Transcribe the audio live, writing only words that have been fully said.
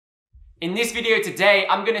In this video today,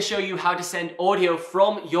 I'm going to show you how to send audio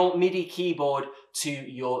from your MIDI keyboard to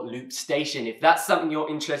your loop station. If that's something you're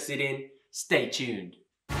interested in, stay tuned.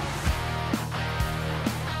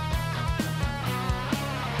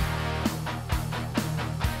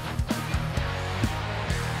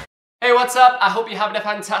 Hey, what's up? I hope you're having a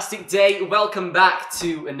fantastic day. Welcome back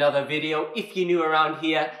to another video. If you're new around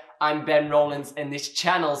here, I'm Ben Rowlands and this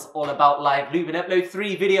channel's all about live loop and upload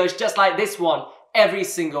 3 videos just like this one every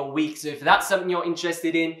single week. So if that's something you're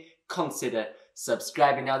interested in, consider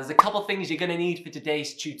subscribing. Now, there's a couple things you're going to need for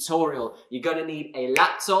today's tutorial. You're going to need a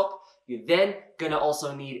laptop. You're then going to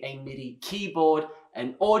also need a MIDI keyboard,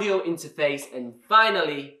 an audio interface, and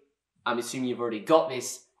finally, I'm assuming you've already got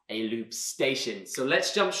this, a loop station. So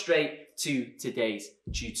let's jump straight to today's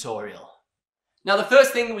tutorial. Now, the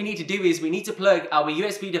first thing we need to do is we need to plug our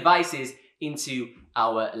USB devices into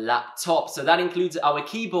our laptop. So that includes our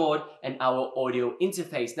keyboard and our audio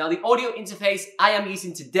interface. Now, the audio interface I am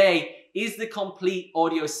using today is the Komplete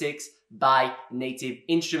Audio 6 by Native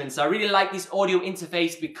Instruments. I really like this audio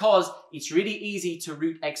interface because it's really easy to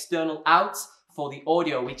route external outs for the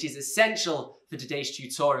audio, which is essential for today's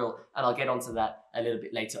tutorial, and I'll get onto that a little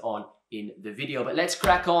bit later on in the video. But let's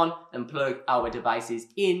crack on and plug our devices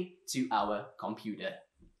into our computer.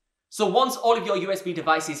 So once all of your USB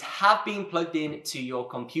devices have been plugged in to your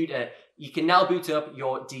computer, you can now boot up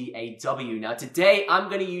your DAW. Now today I'm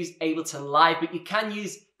going to use Ableton Live, but you can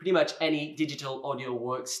use pretty much any digital audio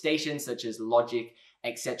workstation such as Logic,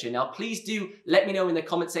 etc. Now please do let me know in the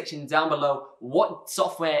comment section down below what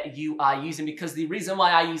software you are using, because the reason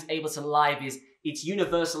why I use Ableton Live is it's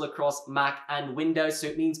universal across Mac and Windows, so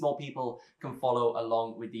it means more people can follow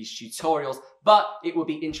along with these tutorials. But it would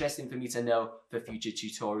be interesting for me to know for future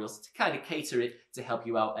tutorials to kind of cater it to help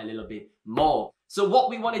you out a little bit more. So what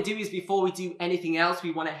we want to do is, before we do anything else, we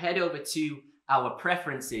want to head over to our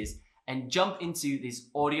preferences and jump into this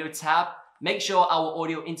audio tab. Make sure our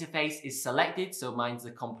audio interface is selected, so mine's the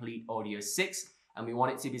Komplete Audio 6, and we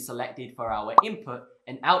want it to be selected for our input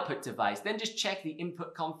and output device. Then just check the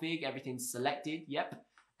input config, everything's selected, yep.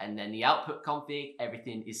 And then the output config,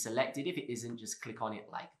 everything is selected. If it isn't, just click on it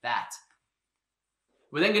like that.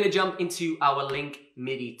 We're then going to jump into our link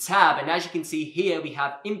MIDI tab, and as you can see here, we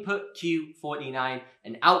have input Q49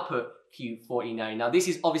 and output Q49. Now this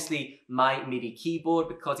is obviously my MIDI keyboard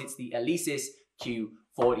because it's the Alesis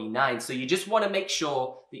Q49. So you just want to make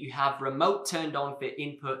sure that you have remote turned on for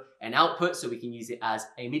input and output so we can use it as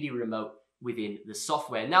a MIDI remote within the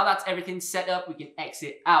software. Now that's everything set up, we can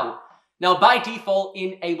exit out. Now by default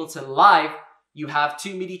in Ableton Live, you have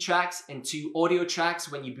 2 MIDI tracks and 2 audio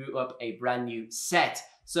tracks when you boot up a brand new set.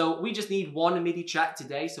 So we just need 1 MIDI track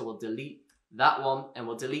today, so we'll delete that one and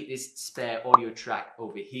we'll delete this spare audio track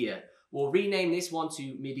over here. We'll rename this one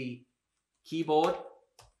to MIDI Keyboard,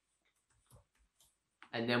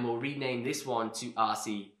 and then we'll rename this one to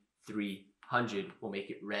RC-300. We'll make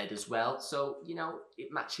it red as well, so you know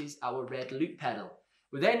it matches our red loop pedal.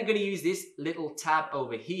 We're then going to use this little tab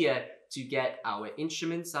over here to get our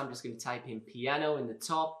instruments. I'm just going to type in piano in the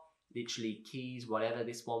top, literally keys, whatever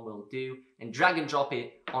this one will do, and drag and drop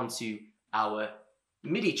it onto our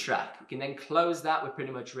MIDI track. We can then close that. We're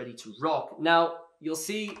pretty much ready to rock. Now you'll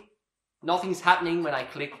see nothing's happening when I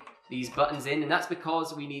click these buttons in, and that's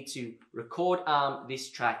because we need to record arm this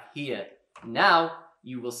track here. Now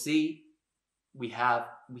you will see we have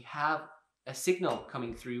a signal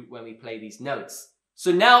coming through when we play these notes.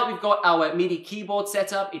 So now we've got our MIDI keyboard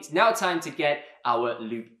set up, it's now time to get our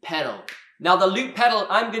loop pedal. Now the loop pedal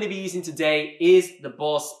I'm going to be using today is the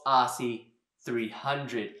Boss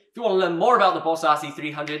RC-300. If you want to learn more about the Boss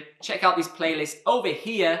RC-300, check out this playlist over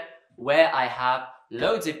here where I have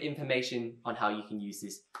loads of information on how you can use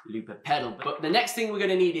this looper pedal. But the next thing we're going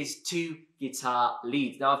to need is 2 guitar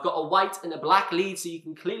leads. Now I've got a white and a black lead so you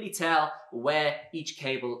can clearly tell where each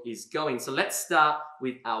cable is going. So let's start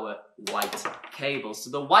with our white cable. So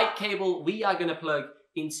the white cable we are going to plug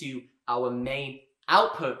into our main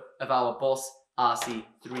output of our Boss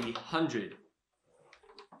RC-300.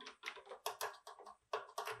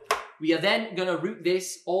 We are then going to route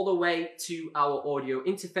this all the way to our audio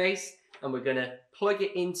interface, and we're going to plug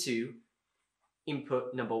it into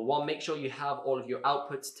input number 1. Make sure you have all of your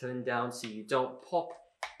outputs turned down so you don't pop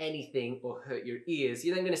anything or hurt your ears.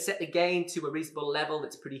 You're then going to set the gain to a reasonable level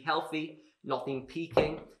that's pretty healthy, nothing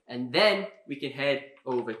peaking, and then we can head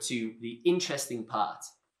over to the interesting part.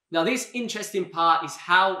 Now this interesting part is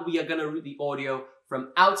how we are going to route the audio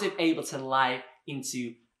from out of Ableton Live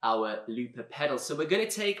into our looper pedal. So we're going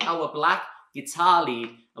to take our black guitar lead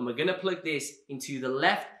and we're going to plug this into the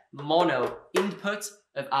left mono input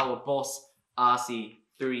of our Boss RC-300.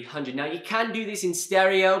 RC-300. Now you can do this in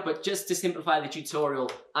stereo, but just to simplify the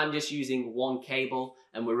tutorial, I'm just using one cable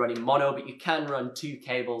and we're running mono, but you can run two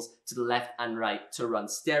cables to the left and right to run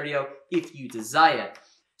stereo if you desire.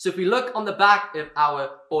 So if we look on the back of our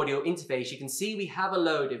audio interface, you can see we have a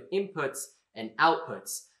load of inputs and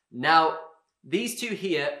outputs. Now, these two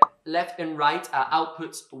here, left and right, are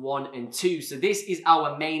outputs 1 and 2. So this is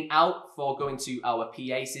our main out for going to our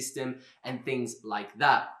PA system and things like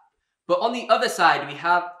that. But on the other side, we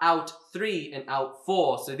have out 3 and out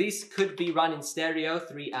 4. So this could be run in stereo,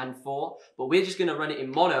 3 and 4, but we're just going to run it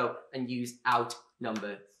in mono and use out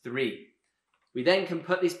number 3. We then can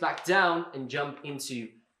put this back down and jump into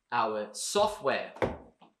our software.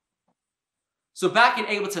 So back in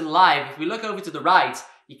Ableton Live, if we look over to the right,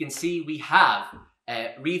 you can see we have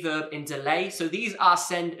reverb and delay. So these are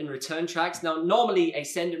send and return tracks. Now, normally a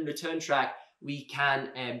send and return track, we can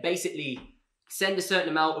basically send a certain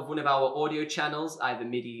amount of one of our audio channels, either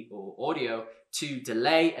MIDI or audio, to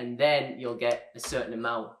delay, and then you'll get a certain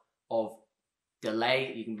amount of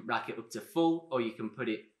delay. You can rack it up to full, or you can put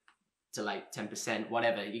it to like 10%,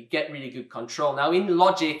 whatever. You get really good control. Now in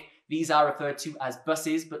Logic, these are referred to as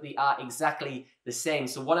buses, but they are exactly the same.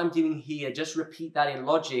 So what I'm doing here, just repeat that in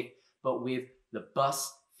Logic, but with the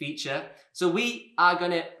bus feature. So we are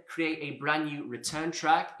gonna create a brand new return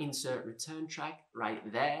track, insert return track right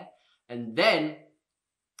there. And then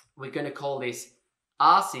we're gonna call this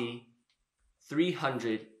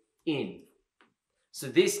RC-300 in. So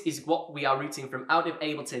this is what we are routing from out of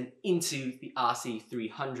Ableton into the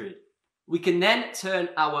RC-300. We can then turn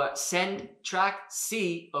our send track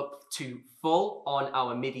C up to full on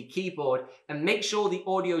our MIDI keyboard and make sure the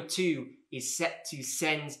audio 2 is set to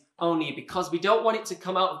sends only, because we don't want it to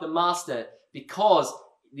come out of the master, because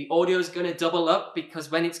the audio is going to double up, because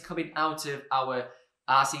when it's coming out of our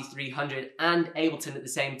RC-300 and Ableton at the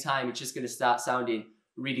same time, it's just going to start sounding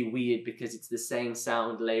really weird because it's the same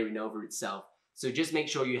sound layering over itself. So just make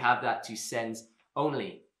sure you have that to sends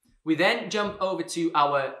only. We then jump over to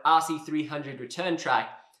our RC-300 return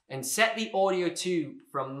track and set the audio 2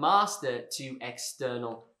 from master to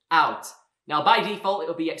external out. Now by default,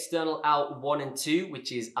 it'll be external out 1 and 2,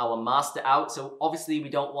 which is our master out. So obviously we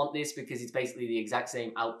don't want this because it's basically the exact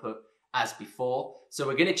same output as before. So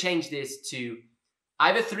we're gonna change this to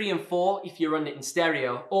either 3 and 4 if you're running it in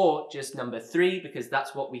stereo, or just number 3 because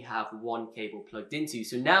that's what we have one cable plugged into.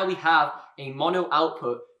 So now we have a mono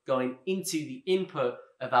output going into the input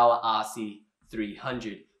of our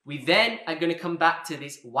RC-300. We then are going to come back to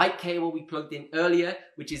this white cable we plugged in earlier,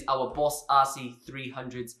 which is our Boss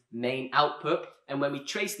RC-300's main output. And when we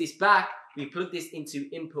trace this back, we plug this into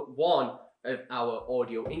input 1 of our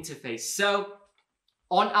audio interface. So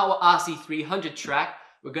on our RC-300 track,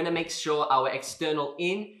 we're going to make sure our external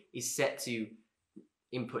in is set to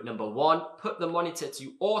input number 1, put the monitor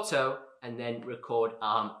to auto, and then record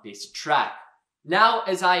this track. Now,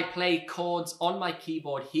 as I play chords on my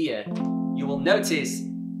keyboard here, you will notice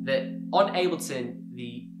that on Ableton,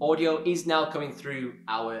 the audio is now coming through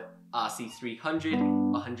our RC-300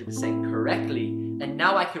 100% correctly. And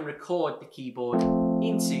now I can record the keyboard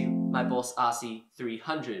into my Boss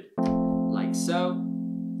RC-300, like so.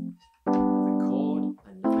 Another chord,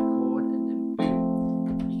 and then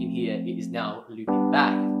boom. You can hear it is now looping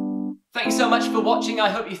back. Thank you so much for watching. I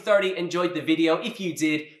hope you thoroughly enjoyed the video. If you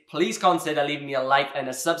did, please consider leaving me a like and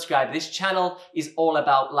a subscribe. This channel is all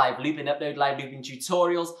about live looping, upload live looping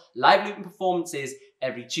tutorials, live looping performances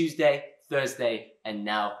every Tuesday, Thursday, and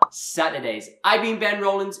now Saturdays. I've been Ben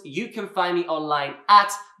Rowlands. You can find me online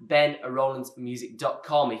at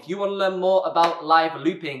benrowlandsmusic.com. If you want to learn more about live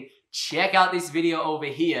looping, check out this video over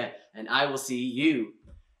here, and I will see you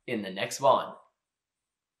in the next one.